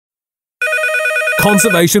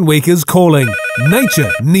Conservation Week is calling.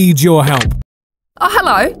 Nature needs your help. Oh,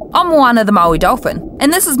 hello. I'm Moana the Maui Dolphin,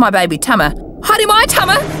 and this is my baby Tama. Haere mai,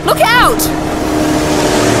 Tama! Look out!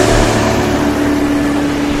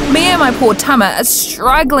 Me and my poor Tama are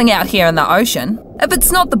struggling out here in the ocean. If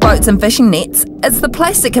it's not the boats and fishing nets, it's the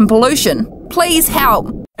plastic and pollution. Please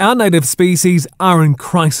help. Our native species are in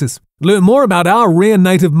crisis. Learn more about our rare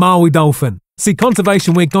native Maui dolphin. See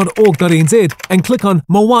conservationweek.org.nz and click on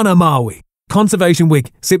Moana Maui. Conservation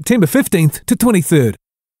Week, September 15th to 23rd.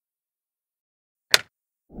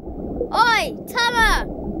 Oi, Tama!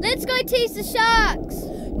 Let's go tease the sharks!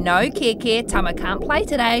 No, Keke, Tama can't play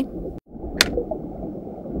today.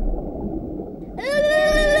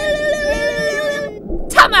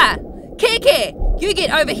 Tama! Keke, you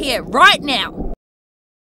get over here right now!